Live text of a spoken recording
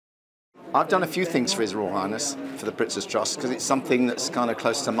I've done a few things for His Royal Highness, for the Prince's Trust, because it's something that's kind of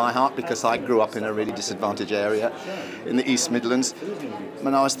close to my heart, because I grew up in a really disadvantaged area in the East Midlands.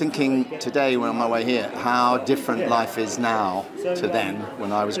 And I was thinking today, when on my way here, how different life is now to then,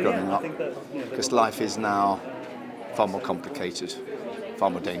 when I was growing up. Because life is now far more complicated, far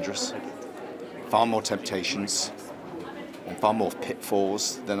more dangerous, far more temptations, and far more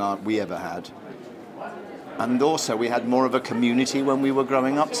pitfalls than we ever had. And also we had more of a community when we were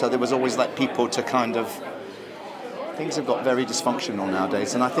growing up, so there was always like people to kind of... Things have got very dysfunctional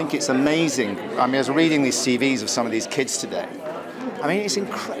nowadays, and I think it's amazing. I mean, I was reading these CVs of some of these kids today. I mean, it's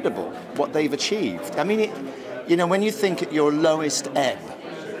incredible what they've achieved. I mean, you know, when you think at your lowest ebb,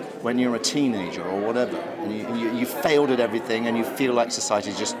 when you're a teenager or whatever, and you failed at everything and you feel like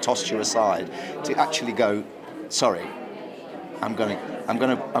society's just tossed you aside, to actually go, sorry, I'm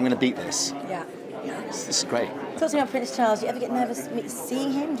gonna beat this. Yeah. This is great. Talk to me about Prince Charles. Do you ever get nervous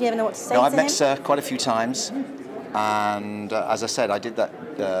seeing him? Do you ever know what to say No, to I've him? met Sir quite a few times, and as I said, I did that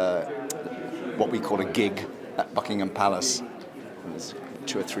what we call a gig at Buckingham Palace. It was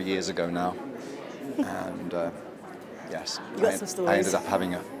 2 or 3 years ago now, and yes, You got some stories. I ended up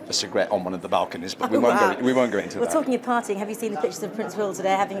having a cigarette on one of the balconies, but we won't go into that. Well, talking of partying, have you seen the pictures of Prince Will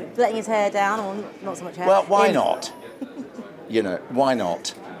today, letting his hair down, or not so much hair? Well, why not? You know, why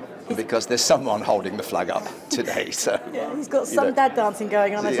not? Because there's someone holding the flag up today, so... Yeah, he's got some dad dancing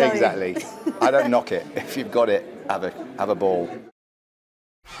going on, I tell you. Exactly. I don't knock it. If you've got it, have a ball.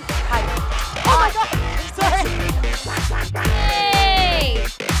 Hi. Oh my God! Sorry! Hey!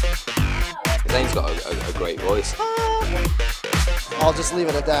 Zane's got a great voice. I'll just leave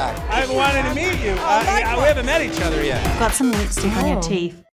it at that. I've wanted to meet you. We haven't met each other yet. Got some lipstick on your teeth.